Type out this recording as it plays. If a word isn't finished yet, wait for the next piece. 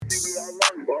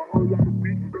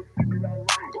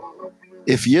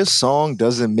If your song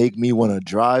doesn't make me want to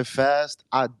drive fast,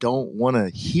 I don't want to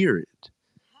hear it.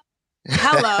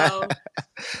 Hello.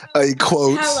 A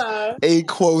quotes. Hello. A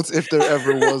quotes if there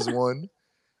ever was one.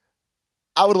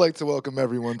 I would like to welcome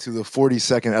everyone to the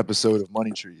 42nd episode of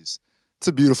Money Trees. It's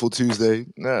a beautiful Tuesday.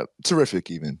 Terrific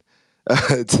even.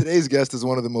 Today's guest is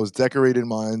one of the most decorated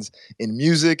minds in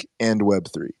music and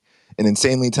Web3. An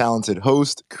insanely talented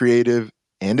host, creative,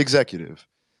 and executive.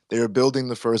 They are building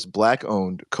the first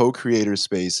Black-owned co-creator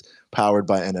space powered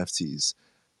by NFTs.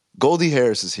 Goldie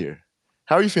Harris is here.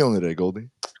 How are you feeling today, Goldie?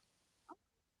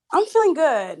 I'm feeling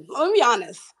good. Let me be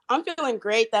honest. I'm feeling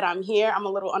great that I'm here. I'm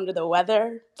a little under the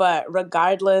weather, but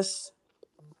regardless,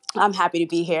 I'm happy to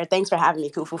be here. Thanks for having me,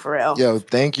 Kufu, for real. Yo,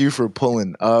 thank you for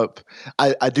pulling up.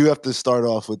 I do have to start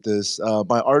off with this.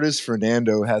 My artist,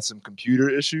 Fernando, had some computer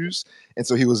issues, and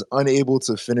so he was unable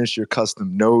to finish your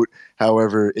custom note.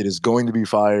 However, it is going to be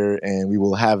fire, and we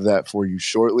will have that for you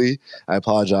shortly. I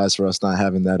apologize for us not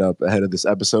having that up ahead of this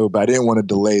episode, but I didn't want to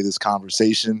delay this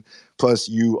conversation. Plus,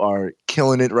 you are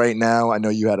killing it right now. I know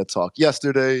you had a talk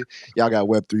yesterday. Y'all got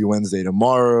Web3 Wednesday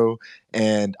tomorrow.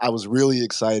 And I was really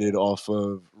excited off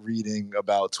of reading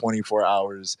about 24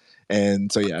 hours.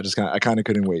 And so, yeah, I kind of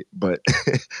couldn't wait. But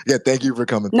yeah, thank you for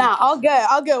coming. Nah, all good.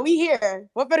 All good. We here.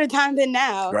 What better time than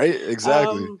now? Right?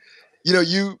 Exactly.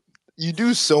 You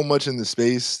do so much in the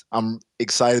space. I'm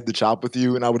excited to chop with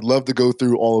you. And I would love to go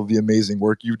through all of the amazing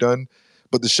work you've done.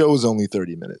 But the show is only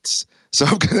 30 minutes. So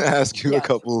I'm going to ask you a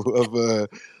couple of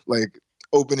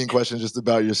opening questions just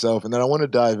about yourself. And then I want to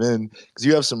dive in because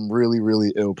you have some really,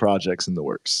 really ill projects in the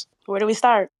works. Where do we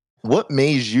start? What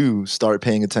made you start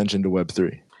paying attention to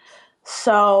Web3?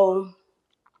 So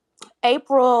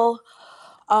April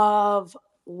of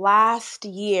last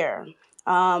year,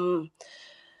 I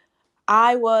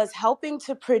was helping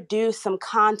to produce some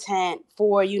content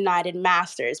for United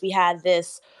Masters. We had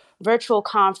this virtual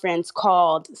conference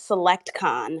called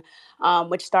SelectCon,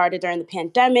 which started during the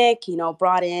pandemic,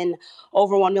 brought in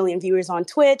over 1 million viewers on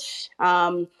Twitch.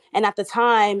 And at the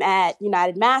time at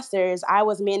United Masters, I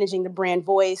was managing the brand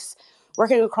voice,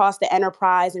 working across the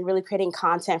enterprise and really creating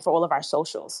content for all of our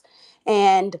socials.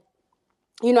 And,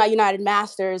 at United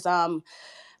Masters,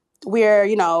 we're,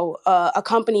 a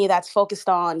company that's focused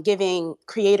on giving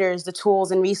creators the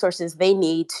tools and resources they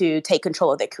need to take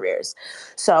control of their careers.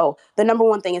 So the number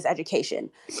one thing is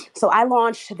education. So I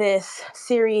launched this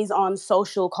series on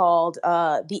social called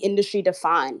The Industry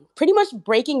Defined, pretty much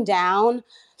breaking down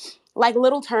like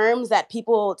little terms that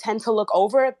people tend to look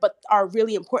over, but are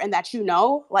really important that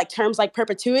like terms like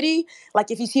perpetuity.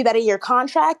 Like if you see that in your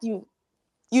contract, you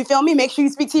feel me? Make sure you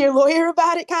speak to your lawyer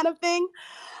about it kind of thing.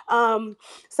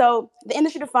 So The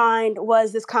Industry Defined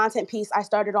was this content piece I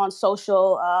started on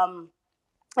social,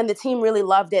 and the team really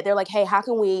loved it. They're like, hey, how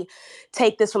can we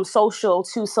take this from social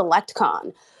to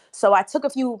SelectCon? So I took a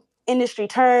few industry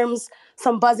terms,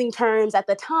 some buzzing terms at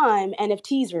the time.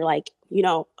 NFTs were like,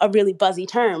 a really buzzy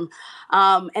term.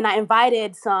 And I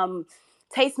invited some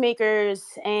tastemakers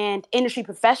and industry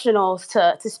professionals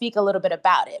to speak a little bit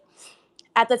about it.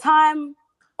 At the time,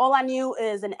 all I knew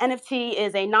is an NFT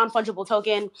is a non-fungible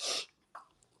token,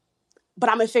 but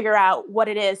I'm going to figure out what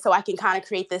it is so I can kind of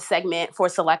create this segment for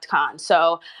SelectCon.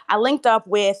 So I linked up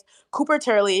with Cooper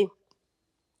Turley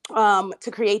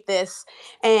to create this,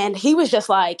 and he was just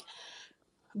like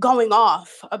going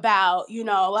off about,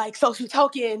 like social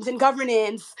tokens and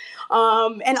governance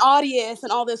and audience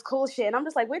and all this cool shit. And I'm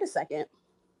just like, wait a second.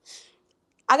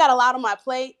 I got a lot on my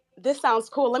plate. This sounds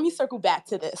cool. Let me circle back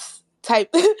to this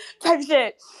type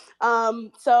shit.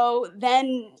 So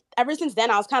then ever since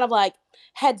then, I was kind of like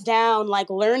heads down, like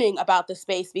learning about the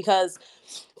space because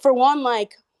for one,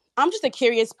 like I'm just a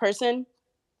curious person.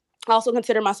 I also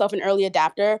consider myself an early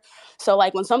adapter. So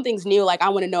like when something's new, like I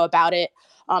want to know about it,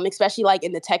 especially like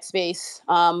in the tech space.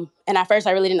 And at first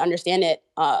I really didn't understand it.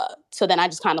 So then I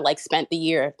just kind of like spent the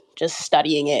year just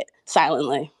studying it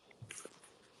silently.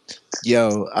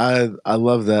 Yo, I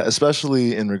love that,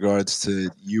 especially in regards to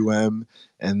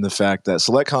and the fact that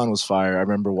SelectCon was fire. I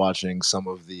remember watching some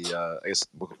of the, I guess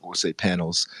we'll say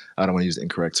panels. I don't want to use the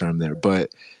incorrect term there,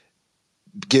 but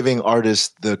giving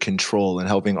artists the control and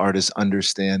helping artists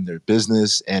understand their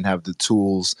business and have the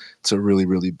tools to really,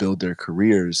 really build their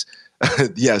careers.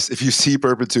 Yes, if you see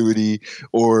perpetuity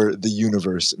or the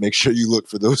universe, make sure you look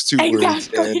for those two words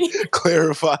and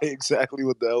clarify exactly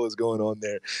what the hell is going on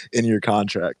there in your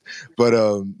contract. But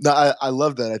no, I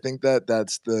love that. I think that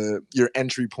that's your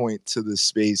entry point to this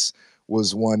space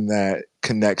was one that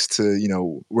connects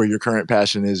to, where your current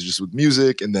passion is just with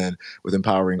music and then with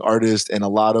empowering artists and a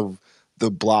lot of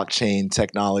the blockchain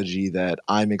technology that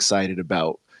I'm excited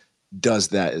about does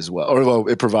that as well. Or well,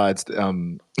 it provides.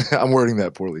 I'm wording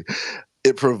that poorly.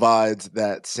 It provides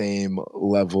that same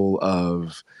level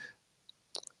of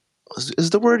is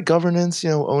the word governance,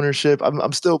 ownership.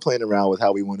 I'm still playing around with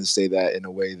how we want to say that in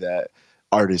a way that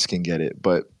artists can get it,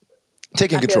 but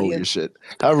taking I feel control of your you. shit,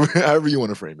 however you want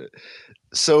to frame it.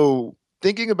 So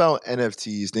thinking about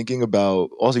NFTs, thinking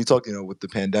about also you talk, with the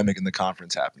pandemic and the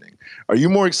conference happening, are you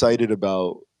more excited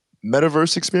about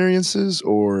metaverse experiences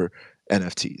or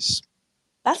NFTs?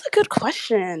 That's a good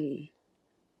question.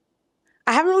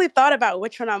 I haven't really thought about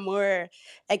which one I'm more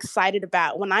excited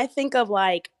about. When I think of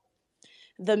like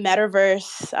the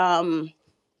metaverse,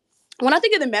 when I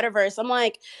think of the metaverse, I'm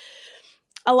like,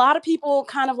 a lot of people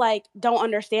kind of like don't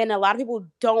understand it. A lot of people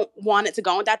don't want it to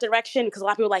go in that direction because a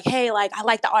lot of people are like, hey, like I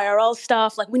like the IRL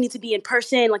stuff. Like we need to be in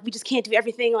person. Like we just can't do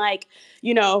everything like,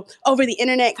 over the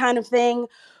internet kind of thing.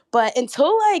 But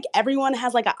until like everyone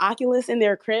has like an Oculus in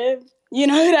their crib, you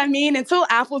know what I mean? Until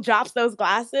Apple drops those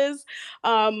glasses,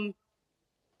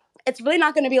 it's really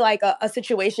not going to be like a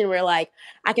situation where like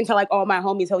I can tell like all my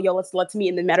homies, oh yo, let's meet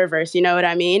in the metaverse. You know what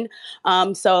I mean?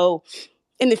 So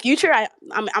in the future,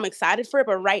 I'm excited for it,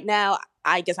 but right now,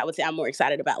 I guess I would say I'm more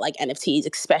excited about like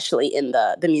NFTs, especially in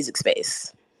the music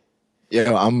space.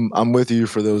 Yeah, I'm with you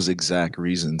for those exact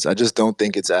reasons. I just don't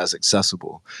think it's as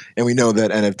accessible. And we know that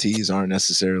NFTs aren't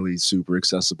necessarily super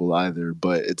accessible either,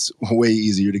 but it's way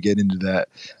easier to get into that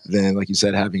than like you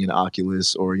said having an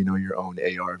Oculus or your own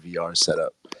AR VR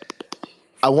setup.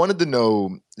 I wanted to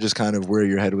know just kind of where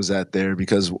your head was at there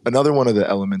because another one of the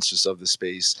elements just of the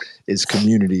space is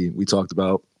community. We talked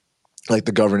about like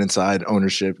the governance side,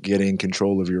 ownership, getting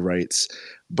control of your rights,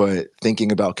 but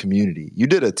thinking about community. You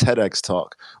did a TEDx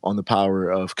talk on the power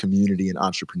of community and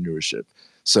entrepreneurship.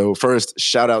 So first,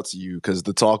 shout out to you because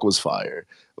the talk was fire.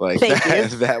 Like Thank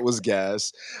you. that was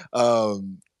gas,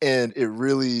 and it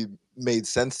really made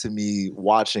sense to me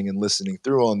watching and listening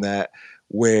through on that,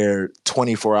 where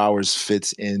 24 hours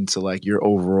fits into like your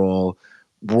overall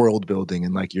world building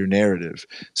and like your narrative.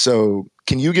 So,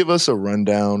 can you give us a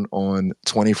rundown on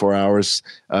 24 hours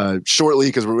shortly?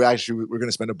 Because we're going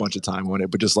to spend a bunch of time on it,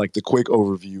 but just like the quick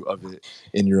overview of it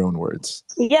in your own words.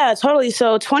 Yeah, totally.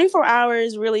 So 24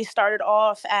 Hours really started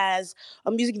off as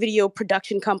a music video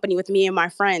production company with me and my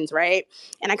friends, right?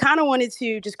 And I kind of wanted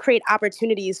to just create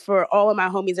opportunities for all of my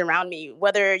homies around me,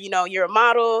 whether, you're a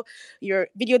model, you're a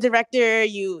video director,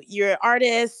 you're an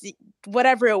artist,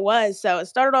 whatever it was. So it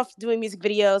started off doing music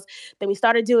videos, then we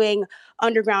started doing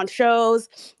underground shows,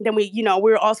 then we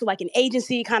were also like an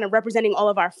agency kind of representing all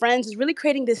of our friends, is really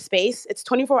creating this space. It's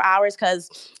 24 hours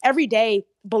because every day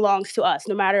belongs to us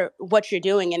no matter what you're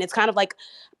doing. And it's kind of like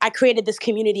I created this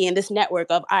community and this network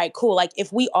of, all right, cool, like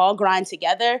if we all grind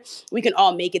together, we can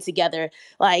all make it together.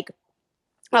 Like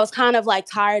I was kind of like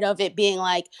tired of it being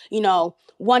like,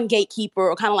 one gatekeeper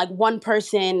or kind of like one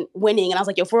person winning. And I was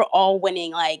like, yo, if we're all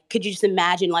winning, like, could you just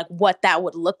imagine like what that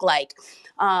would look like?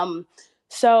 Um,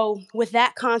 so with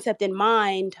that concept in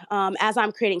mind, as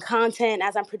I'm creating content,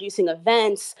 as I'm producing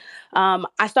events,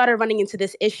 I started running into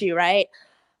this issue, right?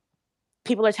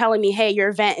 People are telling me, hey, your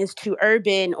event is too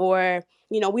urban, or,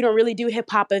 we don't really do hip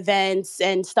hop events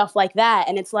and stuff like that.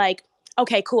 And it's like,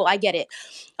 okay, cool, I get it.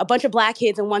 A bunch of black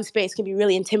kids in one space can be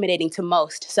really intimidating to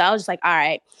most. So I was just like, all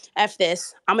right, F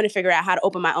this. I'm going to figure out how to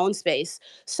open my own space.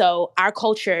 So our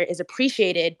culture is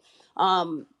appreciated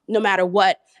no matter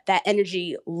what that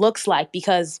energy looks like,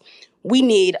 because we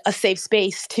need a safe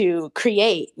space to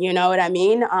create. You know what I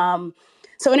mean?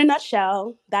 So in a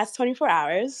nutshell, that's 24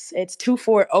 hours. It's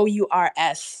 24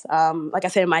 OURS. Like I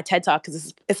said in my TED talk,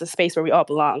 because it's a space where we all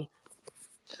belong.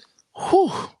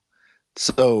 Whew.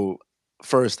 So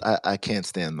first, I can't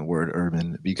stand the word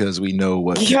urban because we know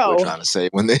what people are Yo, trying to say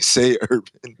when they say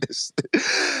urban.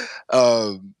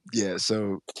 Yeah.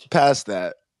 So past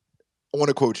that, I want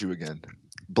to quote you again.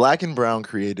 Black and brown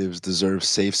creatives deserve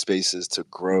safe spaces to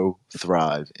grow,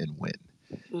 thrive, and win.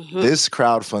 hmm This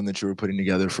crowdfund that you were putting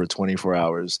together for 24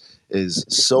 hours is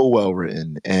so well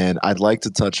written. And I'd like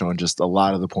to touch on just a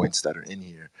lot of the points that are in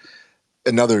here.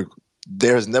 Another,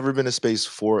 there's never been a space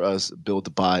for us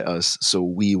built by us, so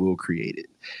we will create it.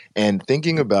 And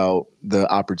thinking about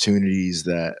the opportunities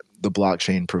that the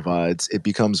blockchain provides, it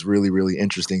becomes really, really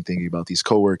interesting thinking about these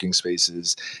co-working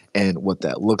spaces and what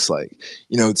that looks like.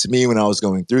 To me, when I was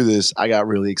going through this, I got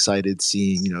really excited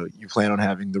seeing, you plan on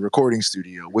having the recording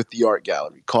studio with the art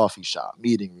gallery, coffee shop,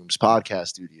 meeting rooms, podcast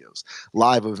studios,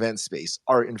 live event space,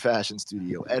 art and fashion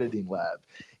studio, editing lab.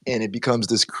 And it becomes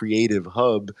this creative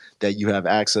hub that you have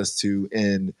access to,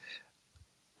 and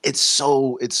it's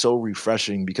so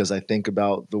refreshing because I think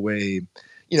about the way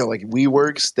like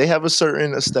WeWorks, they have a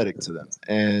certain aesthetic to them,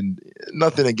 and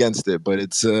nothing against it, but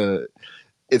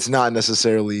it's not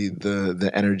necessarily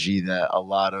the energy that a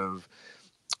lot of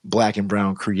black and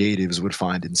brown creatives would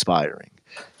find inspiring.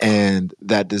 And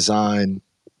that design,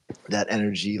 that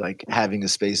energy, like having a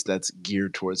space that's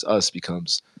geared towards us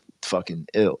becomes fucking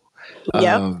ill.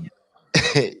 Yep. Um,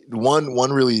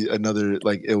 one really another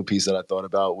like ill piece that I thought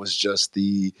about was just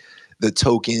the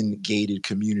token gated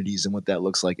communities and what that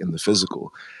looks like in the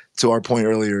physical. To our point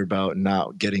earlier about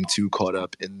not getting too caught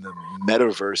up in the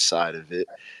metaverse side of it,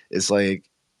 it's like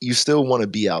you still want to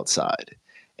be outside.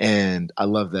 And I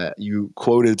love that you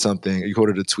quoted something. You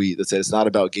quoted a tweet that said it's not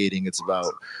about gating; it's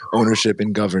about ownership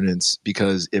and governance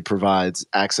because it provides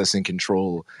access and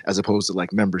control as opposed to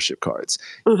like membership cards.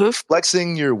 Hmm.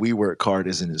 Flexing your WeWork card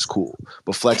isn't as cool,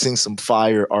 but flexing some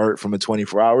fire art from a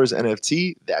 24 hours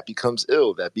NFT, that becomes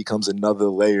ill. That becomes another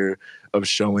layer of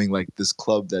showing like this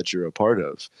club that you're a part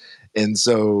of. And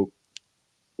so,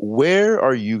 where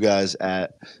are you guys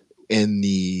at in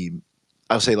the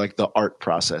I'll say like the art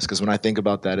process because when I think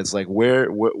about that, it's like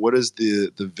what is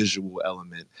the visual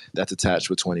element that's attached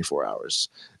with 24 hours?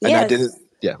 And I didn't. Yes.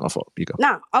 Yeah, my fault. You go.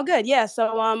 Nah, all good. Yeah.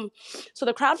 So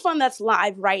the crowdfund that's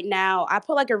live right now, I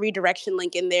put like a redirection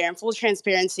link in there. In full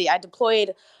transparency, I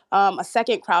deployed a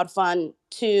second crowdfund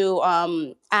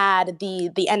to add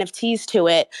the NFTs to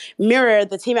it. Mirror,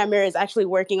 the team at Mirror is actually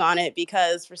working on it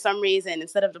because for some reason,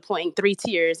 instead of deploying 3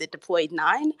 tiers, it deployed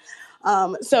 9.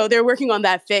 So they're working on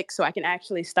that fix so I can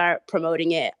actually start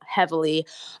promoting it heavily.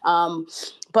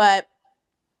 But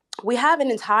we have an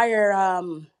entire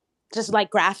just like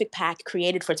graphic pack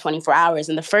created for 24 hours.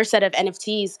 And the first set of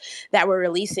NFTs that we're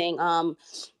releasing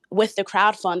with the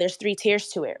crowdfund, there's 3 tiers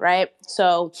to it, right?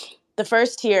 So the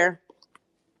first tier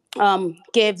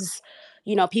gives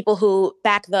people who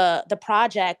back the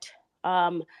project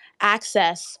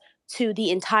access to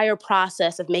the entire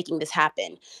process of making this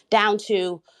happen, down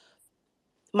to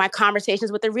my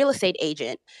conversations with the real estate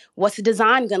agent. What's the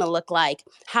design going to look like?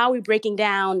 How are we breaking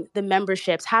down the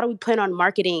memberships? How do we plan on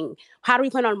marketing? How do we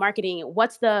plan on marketing?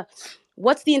 What's the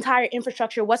entire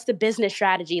infrastructure? What's the business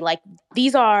strategy? Like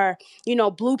these are,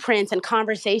 blueprints and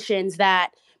conversations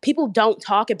that people don't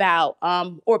talk about,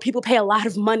 or people pay a lot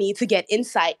of money to get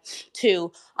insight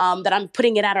to, that I'm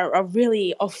putting it at a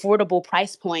really affordable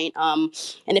price point. And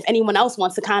if anyone else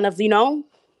wants to kind of,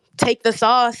 take the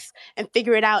sauce and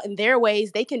figure it out in their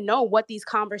ways, they can know what these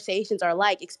conversations are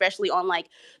like, especially on like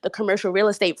the commercial real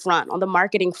estate front, on the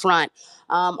marketing front,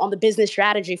 on the business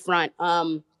strategy front.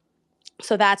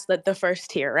 So that's the first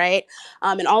tier, right?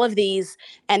 And all of these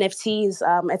NFTs,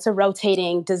 it's a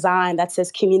rotating design that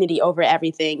says community over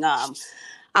everything.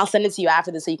 I'll send it to you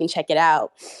after this so you can check it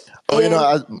out. Oh, And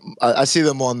I see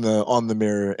them on the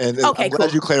mirror, and I'm okay, glad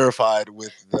cool. you clarified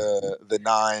with the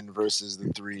 9 versus the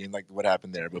 3 and like what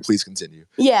happened there. But please continue.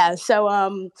 Yeah.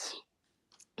 So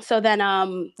then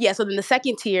the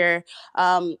second tier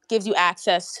gives you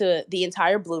access to the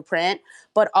entire blueprint,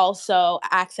 but also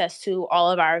access to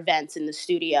all of our events in the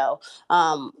studio.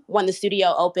 When the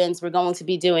studio opens, we're going to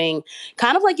be doing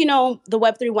kind of like, the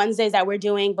Web3 Wednesdays that we're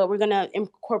doing, but we're going to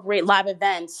incorporate live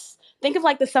events. Think of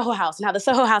like the Soho House and how the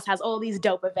Soho House has all these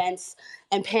dope events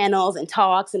and panels and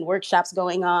talks and workshops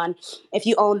going on. If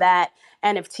you own that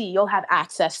NFT, you'll have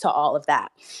access to all of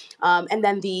that. And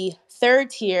then the third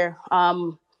tier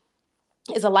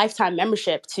is a lifetime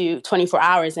membership to 24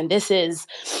 hours. And this is,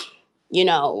 you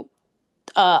know,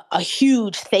 a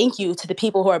huge thank you to the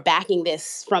people who are backing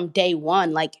this from day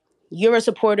one. Like, you're a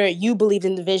supporter, you believe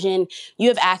in the vision, you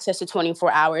have access to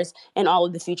 24 hours and all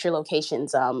of the future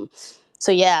locations.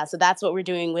 So that's what we're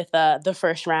doing with the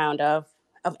first round of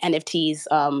NFTs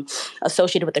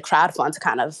associated with the crowdfund to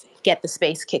kind of get the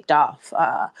space kicked off.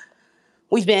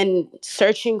 We've been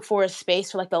searching for a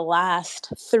space for like the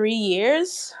last 3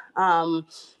 years,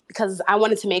 because I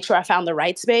wanted to make sure I found the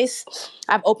right space.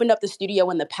 I've opened up the studio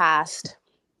in the past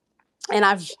and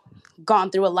I've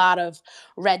gone through a lot of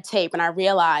red tape, and I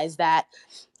realized that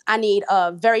I need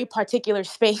a very particular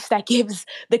space that gives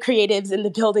the creatives in the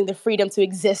building the freedom to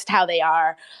exist how they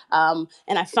are. And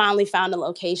I finally found a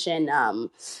location, and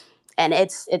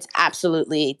it's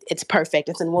absolutely, it's perfect.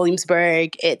 It's in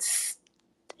Williamsburg. It's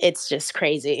just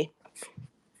crazy.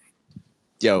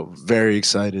 Yo, very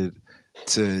excited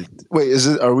to wait. Is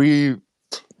it? Are we?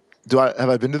 Do I have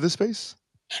I been to this space?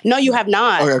 No, you have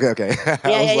not. Okay, okay, okay. I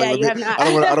Yeah, yeah, was like, yeah. let You me. have not.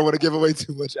 I don't want to give away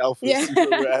too much alpha to Yeah. see where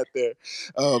we're at there.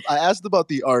 I asked about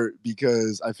the art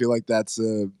because I feel like that's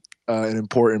an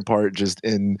important part just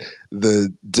in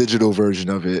the digital version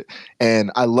of it, and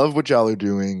I love what y'all are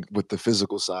doing with the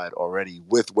physical side already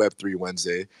with Web3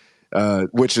 Wednesday.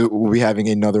 which we'll be having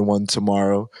another one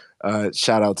tomorrow.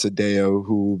 Shout out to Deo,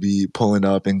 who will be pulling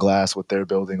up in glass what they're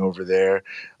building over there.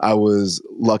 I was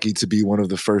lucky to be one of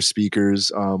the first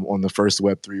speakers on the first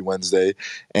Web3 Wednesday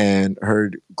and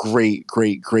heard great,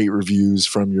 great, great reviews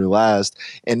from your last.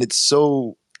 And it's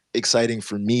so exciting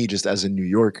for me just as a New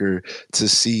Yorker to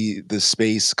see the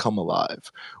space come alive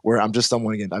where I'm just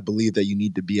someone again I believe that you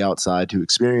need to be outside to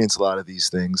experience a lot of these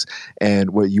things, and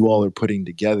what you all are putting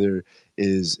together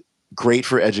is great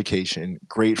for education,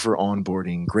 great for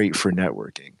onboarding, great for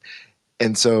networking.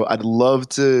 And so I'd love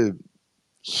to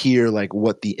hear like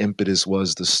what the impetus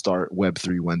was to start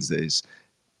Web3 Wednesdays.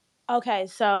 Okay,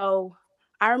 so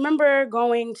I remember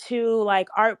going to like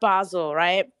Art Basel,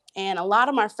 right? And a lot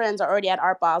of my friends are already at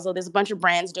Art Basel. There's a bunch of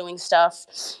brands doing stuff.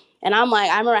 And I'm like,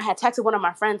 I remember I had texted one of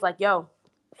my friends, like, yo,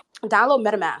 download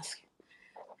MetaMask.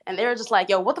 And they were just like,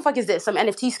 yo, what the fuck is this? Some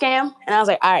NFT scam? And I was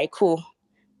like, all right, cool.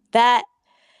 That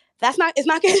that's not it's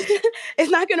not gonna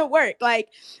it's not gonna work. Like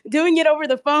doing it over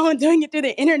the phone, doing it through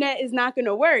the internet is not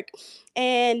gonna work.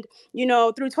 And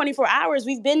through 24 hours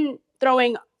we've been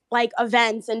throwing like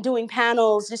events and doing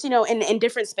panels just in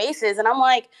different spaces. And I'm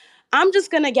like, I'm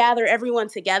just gonna gather everyone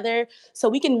together so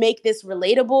we can make this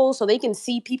relatable, so they can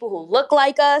see people who look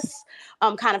like us,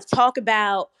 kind of talk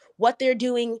about what they're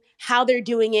doing, how they're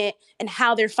doing it, and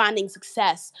how they're finding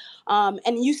success.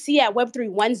 And you see at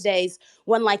Web3 Wednesdays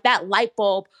when like that light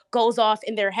bulb goes off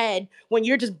in their head when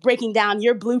you're just breaking down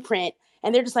your blueprint,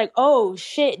 and they're just like, oh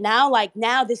shit, now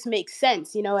this makes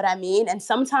sense. You know what I mean? And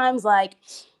sometimes, like,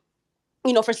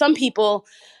 for some people,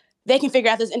 they can figure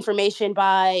out this information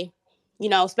by,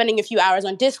 spending a few hours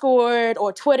on Discord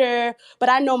or Twitter. But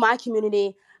I know my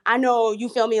community. I know, you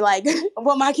feel me, like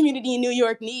what my community in New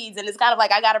York needs. And it's kind of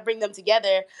like I got to bring them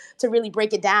together to really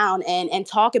break it down and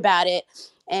talk about it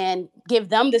and give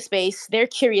them the space, their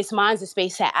curious minds, the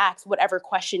space to ask whatever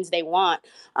questions they want.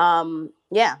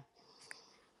 Yeah.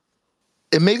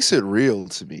 It makes it real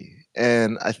to me.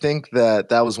 And I think that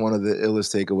that was one of the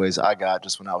illest takeaways I got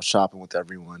just when I was shopping with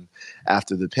everyone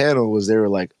after the panel was they were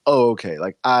like, "Oh, okay,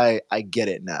 like I get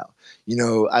it now."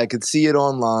 I could see it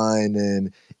online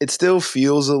and it still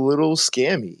feels a little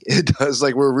scammy. It does,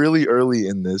 like we're really early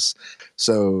in this.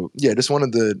 So, yeah, just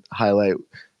wanted to highlight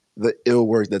the ill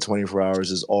work that 24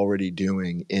 hours is already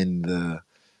doing in the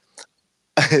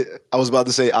I was about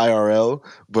to say IRL,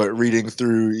 but reading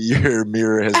through your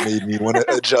mirror has made me want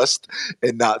to adjust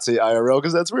and not say IRL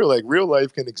because that's real. Like real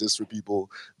life can exist for people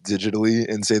digitally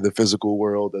in say the physical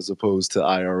world as opposed to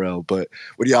IRL. But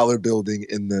what y'all are building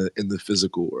in the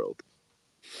physical world,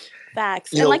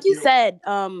 Facts. you And like know, you said,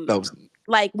 that was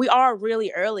like we are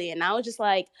really early. And I was just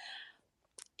like,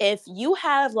 if you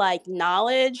have like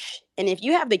knowledge and if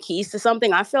you have the keys to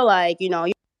something, I feel like,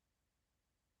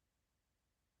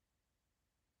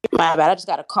 my bad, I just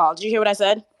got a call. Did you hear what I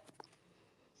said?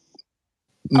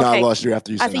 not Okay. lost you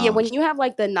after you I said said, yeah, when knowledge. you have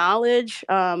like the knowledge,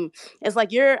 it's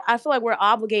like I feel like we're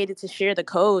obligated to share the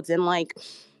codes. And like,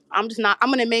 I'm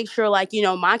going to make sure like,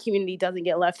 my community doesn't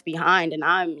get left behind. And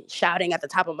I'm shouting at the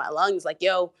top of my lungs, like,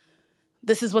 yo,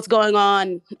 this is what's going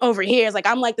on over here. It's like,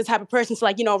 I'm like the type of person to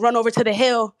like, run over to the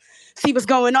hill, see what's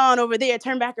going on over there,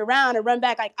 turn back around and run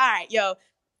back. Like, all right, yo,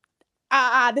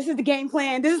 this is the game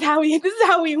plan. This is how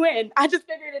we win. I just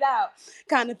figured it out,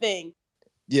 kind of thing.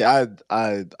 Yeah,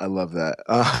 I love that.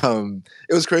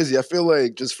 It was crazy. I feel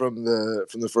like just from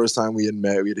the first time we had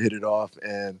met, we had hit it off,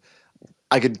 and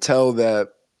I could tell that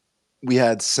we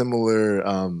had similar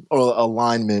or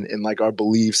alignment in like our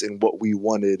beliefs and what we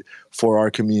wanted for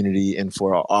our community and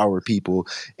for our people.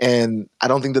 And I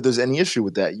don't think that there's any issue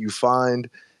with that.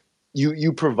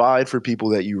 You provide for people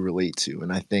that you relate to,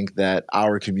 and I think that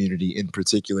our community in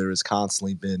particular has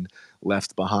constantly been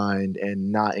left behind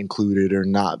and not included or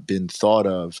not been thought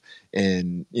of.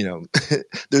 And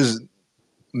there's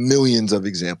millions of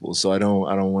examples, so I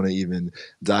don't want to even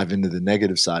dive into the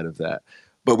negative side of that.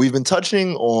 But we've been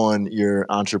touching on your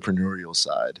entrepreneurial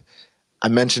side. I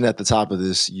mentioned at the top of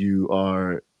this you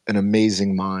are an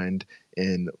amazing mind,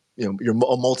 and you're a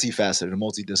multifaceted, a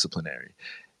multidisciplinary.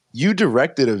 You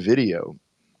directed a video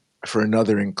for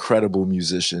another incredible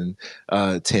musician,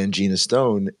 Tangina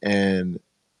Stone, and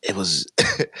it was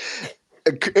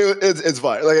it's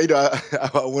fine. Like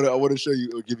I want to show you,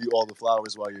 or give you all the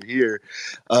flowers while you're here.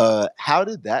 How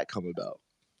did that come about?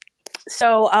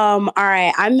 So, all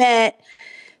right, I met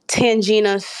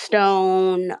Tangina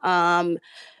Stone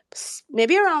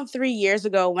maybe around 3 years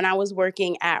ago when I was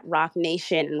working at Rock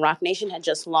Nation, and Rock Nation had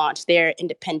just launched their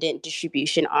independent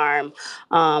distribution arm.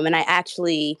 And I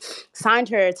actually signed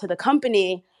her to the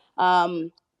company.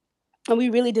 And we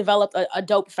really developed a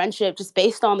dope friendship just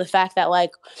based on the fact that,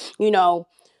 like, you know,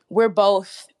 we're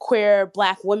both queer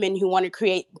Black women who want to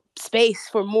create space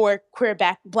for more queer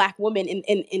Black women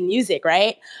in music,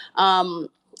 right?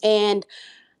 And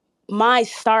my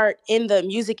start in the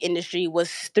music industry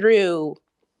was through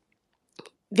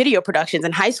video productions.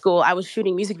 In high school, I was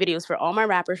shooting music videos for all my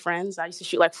rapper friends. I used to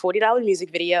shoot like $40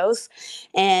 music videos,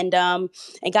 and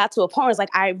it got to a point where it's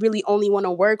like I really only want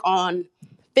to work on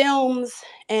films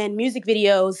and music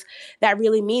videos that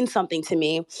really mean something to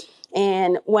me.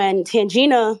 And when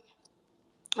Tangina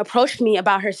approached me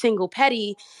about her single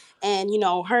Petty, and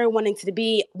her wanting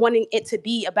it to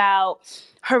be about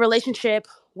her relationship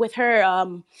with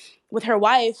her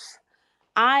wife,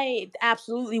 I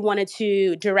absolutely wanted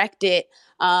to direct it,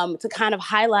 to kind of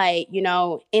highlight, in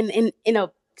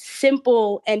a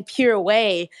simple and pure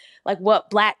way, like what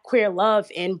Black queer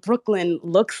love in Brooklyn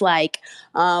looks like.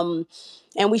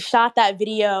 And we shot that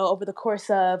video over the course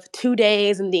of 2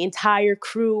 days, and the entire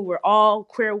crew were all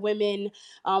queer women.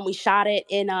 We shot it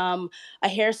in a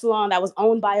hair salon that was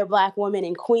owned by a Black woman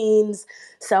in Queens.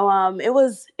 So it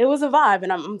was a vibe,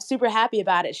 and I'm super happy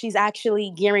about it. She's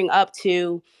actually gearing up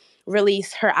to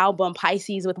release her album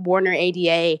Pisces with Warner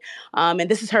ADA. And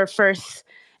this is her first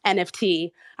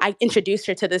NFT. I introduced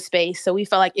her to the space, so we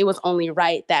felt like it was only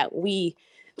right that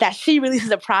she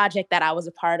releases a project that I was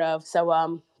a part of.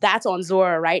 So that's on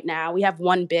Zora right now. We have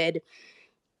one bid.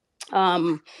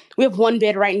 We have one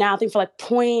bid right now, I think for like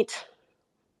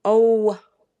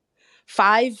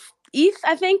 0.05 ETH,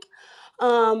 I think.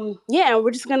 Yeah,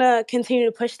 we're just gonna continue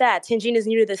to push that. Tangina's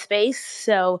new to the space,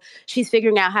 so she's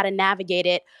figuring out how to navigate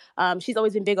it. She's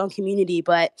always been big on community,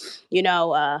 but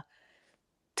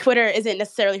Twitter isn't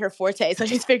necessarily her forte, so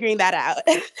she's figuring that out.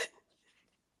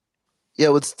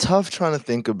 Yeah, it's tough trying to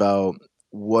think about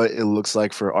what it looks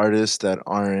like for artists that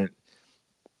aren't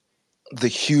the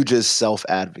hugest self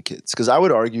advocates, because I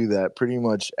would argue that pretty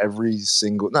much every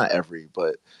single, not every,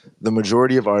 but the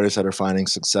majority of artists that are finding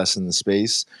success in the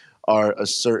space are a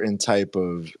certain type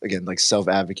of, again, like self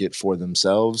advocate for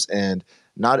themselves. And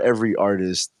not every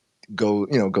artist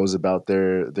goes about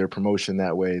their promotion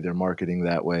that way, their marketing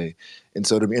that way. And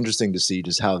so it'll be interesting to see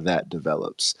just how that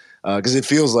develops, because it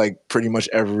feels like pretty much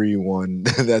everyone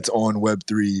that's on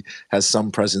Web3 has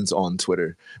some presence on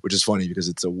Twitter, which is funny because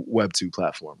it's a Web2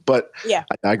 platform. But Yeah.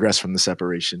 I digress from the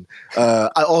separation.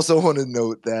 I also want to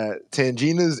note that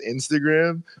Tangina's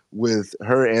Instagram with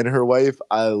her and her wife,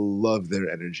 I love their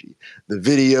energy. The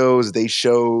videos they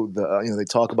show, they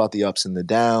talk about the ups and the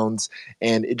downs,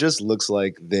 and it just looks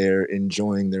like they're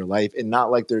enjoying their life, and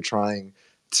not like they're trying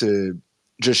to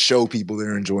just show people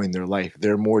they're enjoying their life.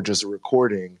 They're more just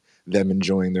recording them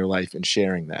enjoying their life and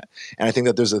sharing that. And I think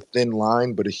that there's a thin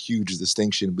line, but a huge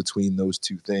distinction between those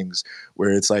two things,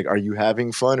 where it's like, are you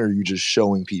having fun, or are you just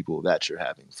showing people that you're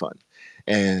having fun?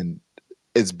 And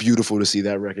it's beautiful to see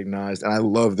that recognized. And I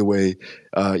love the way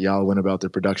y'all went about the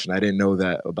production. I didn't know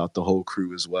that about the whole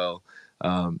crew as well.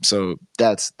 So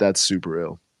that's super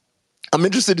ill. I'm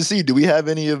interested to see. Do we have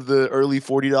any of the early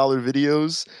 $40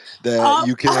 videos that um,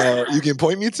 you can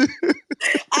point me to?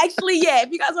 Actually, yeah.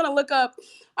 If you guys want to look up,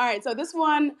 all right. So this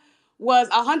one was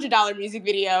 $100 music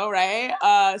video, right?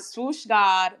 Swoosh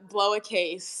God, blow a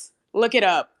case. Look it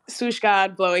up. Swoosh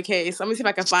God, blow a case. Let me see if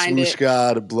I can find Swoosh it.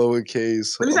 God, blow a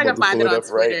case. Let me see I'm if I about can to find pull it it on up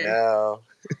right Twitter. now.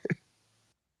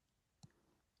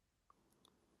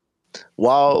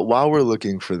 While we're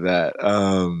looking for that,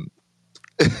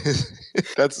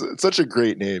 that's such a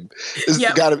great name. It's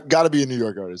Yep, gotta be a New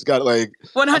York artist. Got like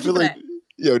one I hundred feel like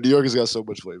percent. New York has got so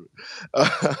much flavor.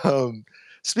 Um,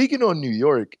 Speaking on New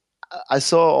York, I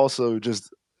saw also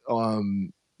just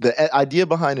the idea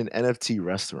behind an NFT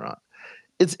restaurant.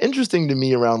 It's interesting to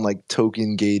me around like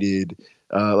token gated,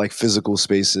 like physical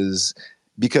spaces,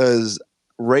 because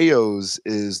Rayo's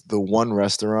is the one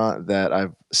restaurant that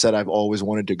I've said I've always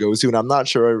wanted to go to, and I'm not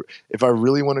sure if I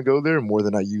really want to go there more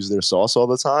than I use their sauce all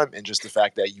the time, and just the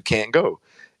fact that you can't go.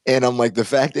 And I'm like, the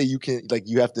fact that you can, like,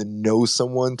 you have to know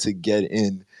someone to get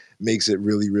in makes it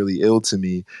really really ill to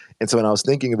me. And so when I was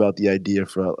thinking about the idea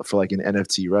for like an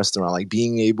NFT restaurant, like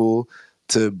being able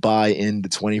to buy into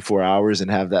 24 hours and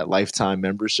have that lifetime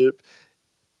membership,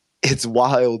 it's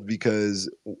wild, because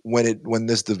when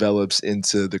this develops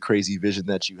into the crazy vision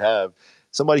that you have,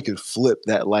 somebody could flip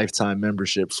that lifetime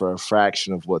membership for a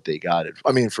fraction of what they got it.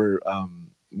 I mean, for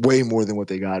way more than what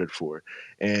they got it for,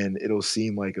 and it'll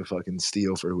seem like a fucking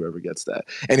steal for whoever gets that.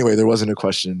 Anyway, there wasn't a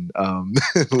question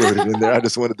loaded in there. I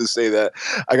just wanted to say that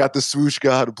I got the swoosh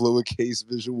god blow a case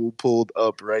visual pulled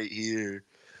up right here.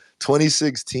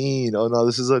 2016. Oh no,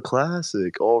 this is a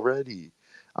classic already.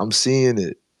 I'm seeing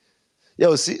it.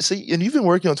 Yo, see, and you've been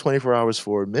working on 24 hours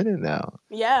for a minute now.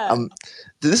 Yeah. Um,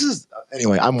 this is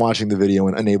anyway. I'm watching the video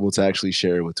and unable to actually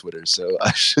share it with Twitter, so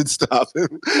I should stop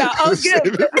and No, all save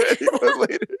good. it for anyone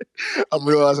later. I'm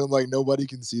realizing like nobody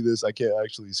can see this. I can't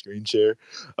actually screen share.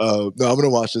 No, I'm gonna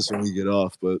watch this when we get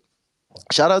off. But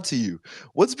shout out to you.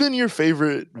 What's been your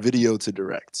favorite video to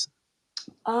direct?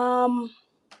 um,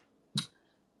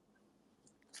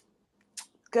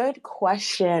 Good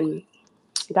question.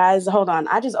 Guys, hold on.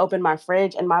 I just opened my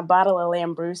fridge and my bottle of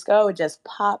Lambrusco just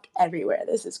popped everywhere.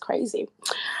 This is crazy.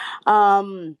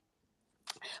 Um,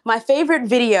 my favorite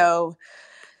video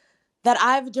that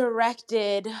I've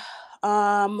directed,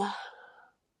 I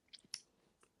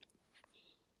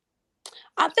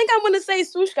think I'm gonna say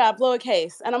Swoosh got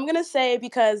lowercase, and I'm gonna say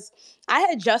because I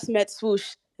had just met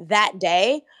Swoosh that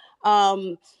day,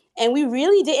 and we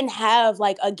really didn't have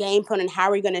like a game plan on how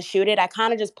we're gonna shoot it. I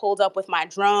kind of just pulled up with my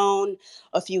drone,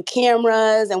 a few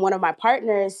cameras, and one of my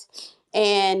partners,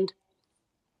 and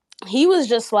he was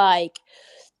just like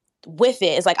with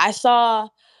it. It's like I saw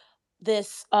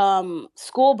this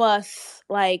school bus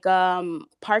like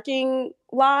parking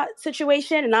lot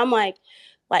situation, and I'm like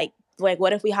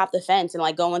what if we hop the fence and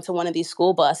like go into one of these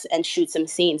school bus and shoot some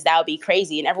scenes? That would be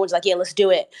crazy. And everyone's like, yeah, let's do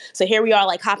it. So here we are,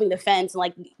 like hopping the fence and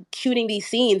like shooting these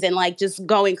scenes and like just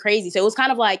going crazy. So it was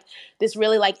kind of like this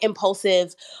really like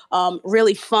impulsive,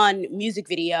 really fun music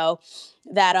video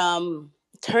that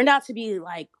turned out to be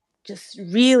like just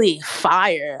really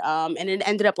fire. And it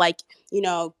ended up like, you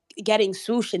know, getting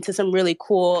Swoosh into some really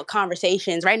cool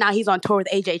conversations. Right now he's on tour with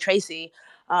AJ Tracy.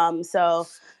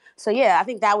 So yeah, I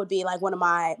think that would be like one of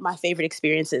my favorite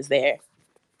experiences there.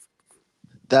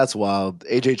 That's wild.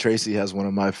 AJ Tracy has one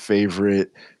of my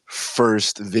favorite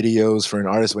first videos for an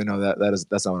artist. Wait, no,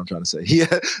 that's not what I'm trying to say.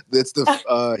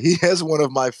 He has one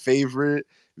of my favorite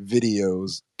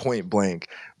videos, point blank.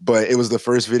 But it was the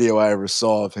first video I ever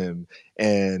saw of him,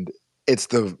 and it's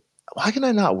the why can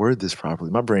I not word this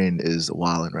properly? My brain is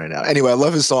wilding right now. Anyway, I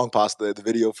love his song Pasta. The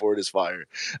video for it is fire.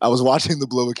 I was watching the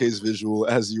Blowcase visual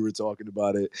as you were talking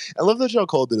about it. I love that y'all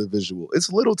called it a visual.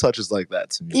 It's little touches like that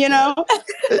to me You that know?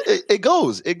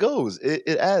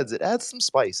 it adds some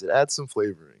spice, it adds some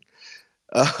flavoring.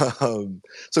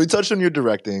 So we touched on your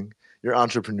directing, your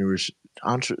entrepreneurship.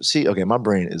 See, okay, my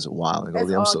brain is wild, It's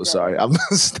Goldie. I'm all so sorry. good. I'm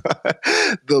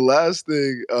the last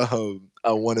thing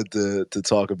I wanted to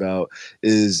talk about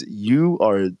is you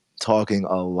are talking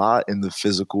a lot in the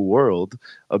physical world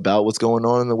about what's going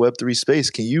on in the Web3 space.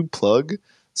 Can you plug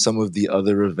some of the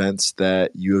other events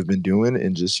that you have been doing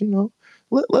and just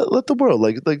let the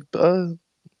world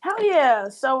Hell yeah.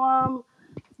 So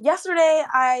yesterday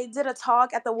I did a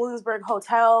talk at the Williamsburg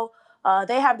Hotel.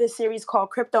 They have this series called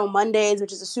Crypto Mondays,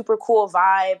 which is a super cool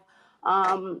vibe.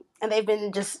 And they've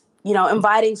been just, you know,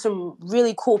 inviting some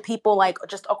really cool people like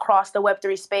just across the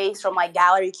Web3 space, from like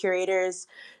gallery curators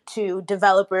to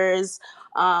developers.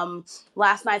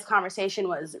 Last night's conversation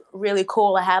was really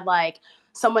cool. I had like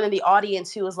someone in the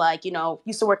audience who was like, you know,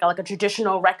 used to work at like a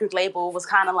traditional record label, was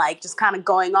kind of like just kind of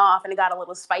going off, and it got a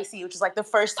little spicy, which is like the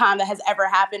first time that has ever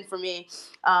happened for me,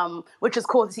 which is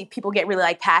cool to see people get really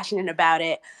like passionate about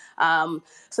it.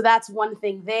 So that's one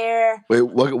thing there. wait,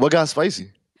 what got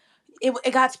spicy?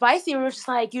 It got spicy. We were just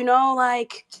like, you know,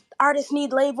 like artists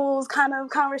need labels kind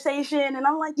of conversation. And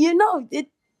I'm like, you know,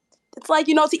 it's like,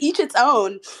 you know, to each its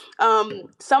own.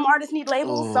 Some artists need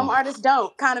labels, some Oh. artists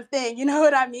don't, kind of thing. You know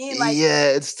what I mean? Like, Yeah,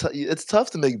 it's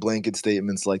tough to make blanket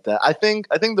statements like that. I think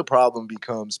the problem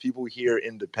becomes people hear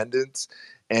independence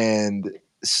and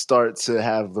start to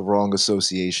have the wrong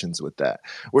associations with that.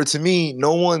 Where to me,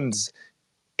 no one's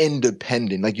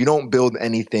independent. Like you don't build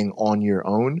anything on your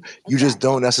own. You just exactly.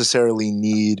 don't necessarily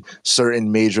need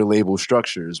certain major label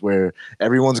structures where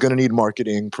everyone's going to need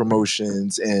marketing,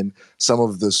 promotions, and some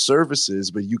of the services,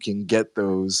 but you can get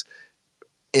those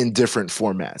in different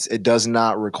formats. It does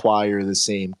not require the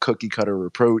same cookie cutter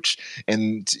approach.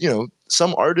 And,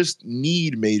 some artists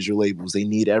need major labels. They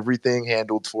need everything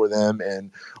handled for them. And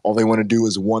all they want to do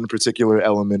is one particular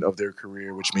element of their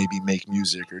career, which maybe make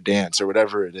music or dance or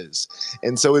whatever it is.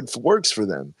 And so it works for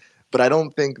them. But I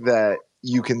don't think that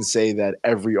you can say that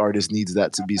every artist needs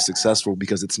that to be successful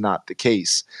because it's not the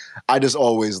case. I just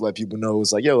always let people know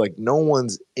it's like, yo, like no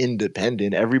one's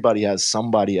independent. Everybody has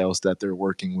somebody else that they're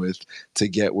working with to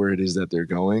get where it is that they're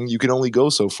going. You can only go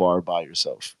so far by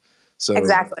yourself. So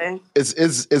Exactly.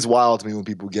 it's wild to me when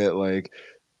people get like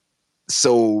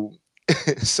so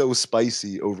so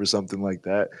spicy over something like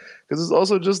that, because it's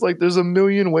also just like there's a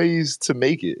million ways to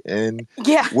make it, and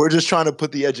Yeah, we're just trying to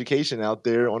put the education out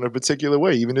there on a particular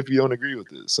way, even if you don't agree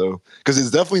with it. So because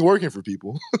it's definitely working for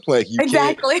people, like you can't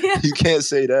exactly. you can't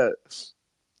say that.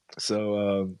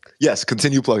 Yes,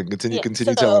 continue plugging. Continue Yeah.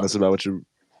 continue telling So us about what you.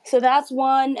 So that's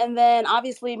one. And then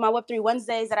obviously my Web3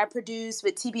 Wednesdays that I produce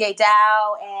with TBA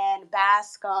Dow and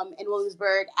Basque in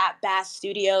Williamsburg at Bass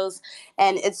Studios.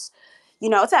 And it's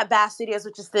at Bass Studios,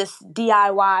 which is this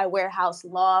DIY warehouse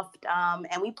loft.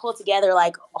 And we pull together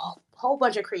like a whole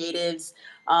bunch of creatives,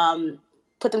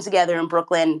 put them together in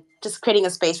Brooklyn, just creating a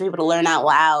space for people to learn out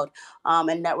loud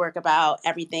and network about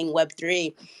everything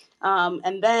Web3.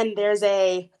 And then there's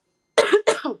a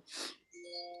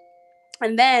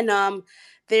And then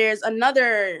there's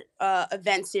another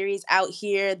event series out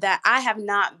here that I have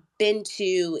not been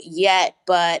to yet,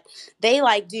 but they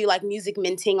like do like music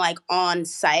minting like on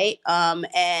site,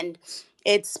 and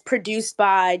it's produced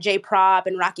by J Prob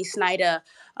and Rocky Snyder.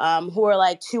 Who are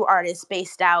like two artists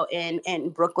based out in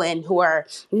Brooklyn who are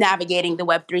navigating the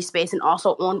Web3 space and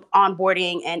also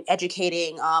onboarding and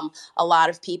educating a lot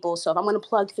of people. So if I'm going to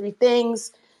plug three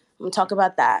things, I'm going to talk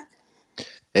about that.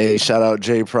 Hey, shout out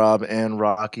J Prob and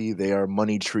Rocky. They are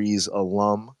Money Trees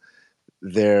alum.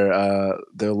 Their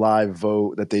live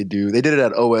vote that they do. They did it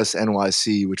at OS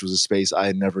NYC, which was a space I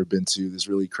had never been to. This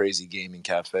really crazy gaming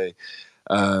cafe.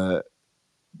 Uh,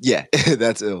 yeah,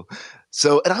 that's ill.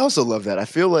 So, and I also love that. I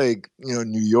feel like,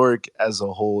 New York as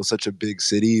a whole is such a big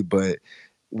city, but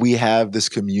we have this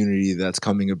community that's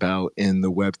coming about in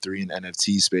the Web3 and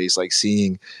NFT space, like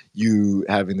seeing you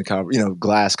having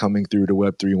Glass coming through to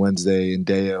Web3 Wednesday and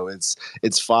Deo. It's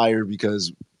fire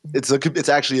because it's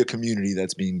actually a community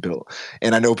that's being built.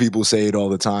 And I know people say it all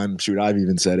the time. Shoot, I've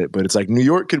even said it, but it's like New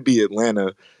York could be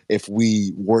Atlanta if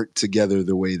we work together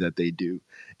the way that they do.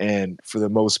 And for the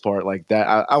most part, like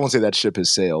that, I won't say that ship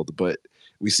has sailed, but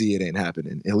we see it ain't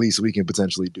happening. At least we can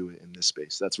potentially do it in this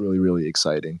space. That's really, really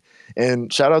exciting.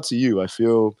 And shout out to you. I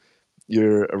feel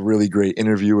you're a really great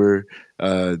interviewer,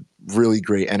 uh, really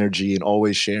great energy, and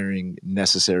always sharing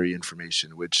necessary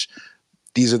information, which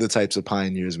these are the types of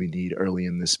pioneers we need early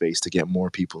in this space to get more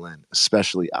people in,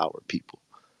 especially our people.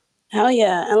 Hell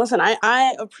yeah. And listen,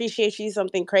 I appreciate you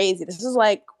something crazy. This is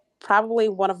like probably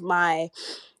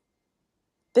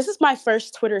this is my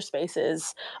first Twitter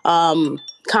Spaces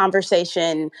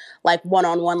conversation, like one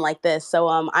on one like this. So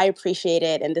I appreciate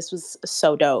it. And this was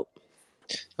so dope.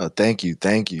 Oh, thank you.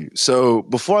 Thank you. So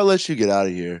before I let you get out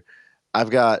of here, I've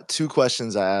got two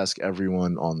questions I ask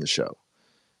everyone on the show.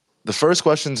 The first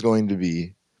question is going to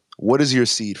be, what is your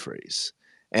seed phrase?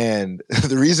 And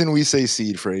the reason we say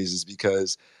seed phrase is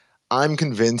because I'm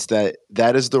convinced that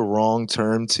that is the wrong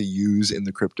term to use in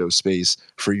the crypto space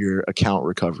for your account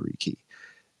recovery key.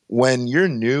 When you're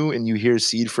new and you hear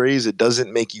seed phrase, it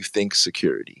doesn't make you think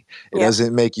security. It Yep.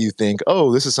 doesn't make you think,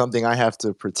 oh, this is something I have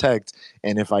to protect.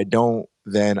 And if I don't,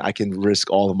 then I can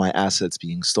risk all of my assets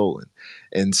being stolen.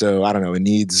 And so I don't know, it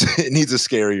needs it needs a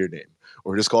scarier name.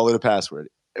 Or just call it a password.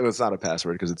 It's not a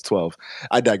password because it's 12.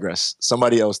 I digress.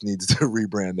 Somebody else needs to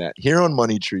rebrand that. Here on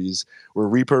Money Trees, we're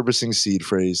repurposing seed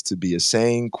phrase to be a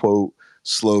saying, quote,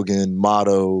 slogan,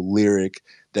 motto, lyric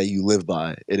that you live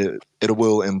by. It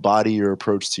will embody your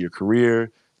approach to your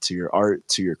career, to your art,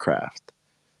 to your craft.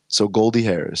 So Goldie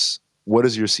Harris, what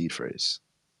is your seed phrase?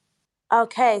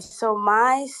 Okay, so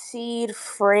my seed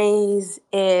phrase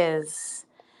is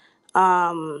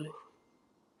um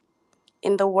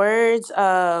in the words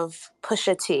of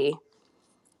Pusha T,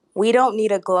 we don't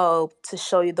need a globe to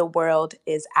show you the world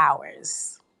is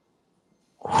ours.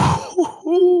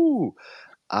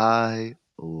 I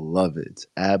love it.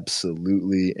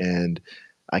 Absolutely. And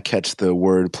I catch the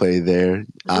wordplay there. You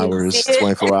see Hours, it?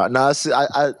 24 hours. No,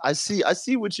 I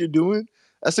see what you're doing.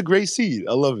 That's a great seed.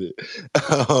 I love it.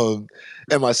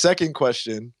 And my second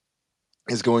question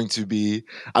is going to be,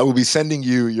 I will be sending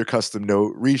you your custom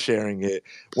note, resharing it.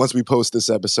 Once we post this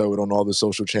episode on all the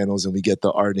social channels and we get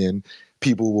the art in,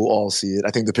 people will all see it.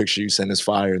 I think the picture you sent is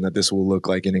fire and that this will look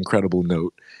like an incredible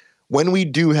note. When we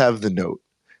do have the note,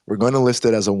 we're going to list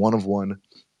it as a one of one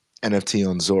NFT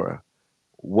on Zora.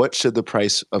 What should the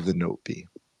price of the note be?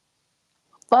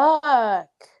 Fuck.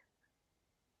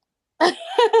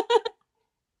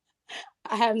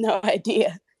 I have no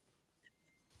idea.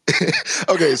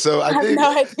 Okay, so I I have think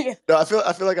no idea. no, I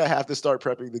feel like I have to start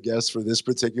prepping the guests for this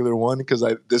particular one because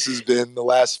I this has been the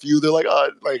last few. They're like, oh,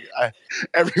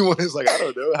 everyone is like, I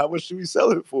don't know, how much should we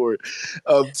sell it for?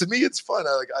 To me, it's fun.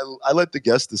 I let the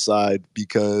guests decide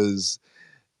because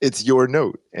it's your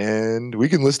note and we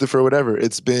can list it for whatever.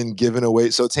 It's been given away.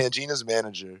 So Tangina's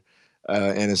manager,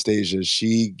 Anastasia,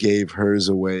 she gave hers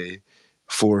away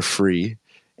for free.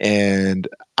 And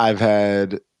I've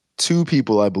had two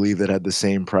people, I believe, that had the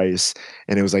same price.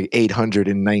 And it was like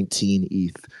 819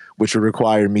 ETH, which would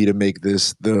require me to make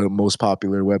this the most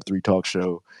popular Web3 talk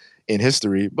show in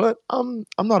history, but I'm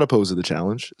not opposed to the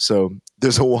challenge. So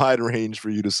there's a wide range for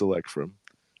you to select from.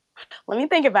 Let me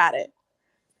think about it.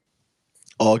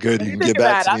 All good. Let You me can think get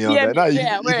back about it. to I'll me on DM that. No, you.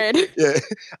 Yeah, word. yeah.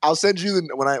 I'll send you the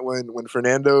when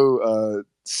Fernando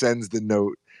sends the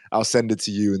note. I'll send it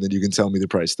to you, and then you can tell me the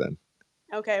price then.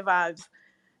 Okay, vibes.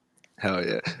 Hell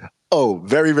yeah. Oh,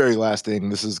 very very last thing.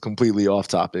 This is completely off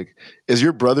topic. Is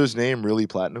your brother's name really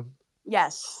Platinum?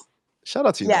 Yes. Shout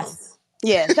out to your mom. Yes.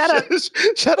 Yeah. Shout out.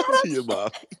 Shout Shout out to your out. mom.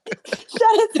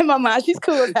 Shout out to my mom. She's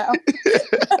cool as hell.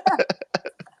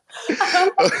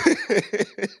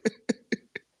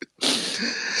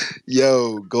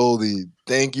 Yo, Goldie,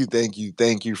 thank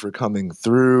you for coming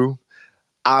through.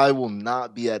 I will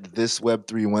not be at this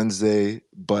Web3 Wednesday,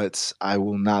 but I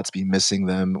will not be missing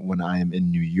them when I am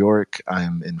in New York. I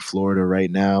am in Florida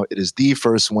right now. It is the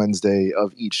first Wednesday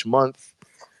of each month.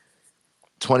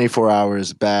 24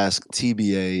 hours Basque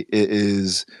TBA. It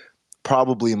is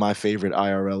probably my favorite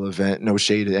IRL event. No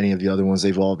shade at any of the other ones.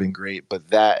 They've all been great,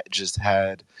 but that just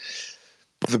had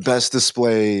the best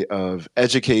display of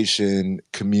education,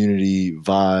 community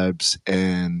vibes,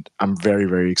 and I'm very,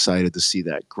 very excited to see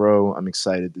that grow. I'm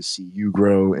excited to see you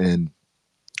grow in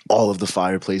all of the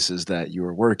fireplaces that you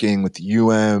are working with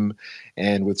UM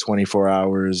and with 24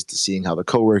 hours, to seeing how the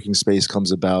co-working space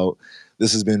comes about.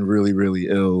 This has been really, really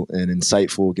ill and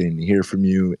insightful getting to hear from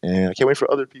you. And I can't wait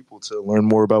for other people to learn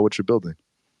more about what you're building.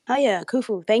 Oh yeah,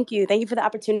 Kufu. Thank you. Thank you for the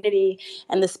opportunity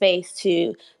and the space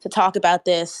to talk about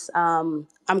this. I'm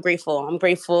grateful. I'm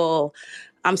grateful.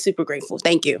 I'm super grateful.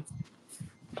 Thank you.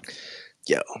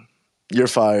 Yo, you're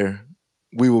fire.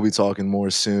 We will be talking more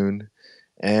soon.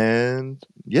 And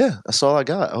yeah, that's all I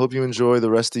got. I hope you enjoy the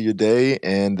rest of your day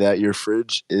and that your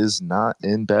fridge is not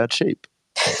in bad shape.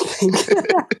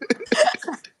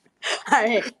 All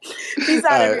right. Peace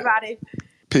out, All right. everybody.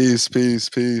 Peace, peace,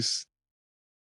 peace.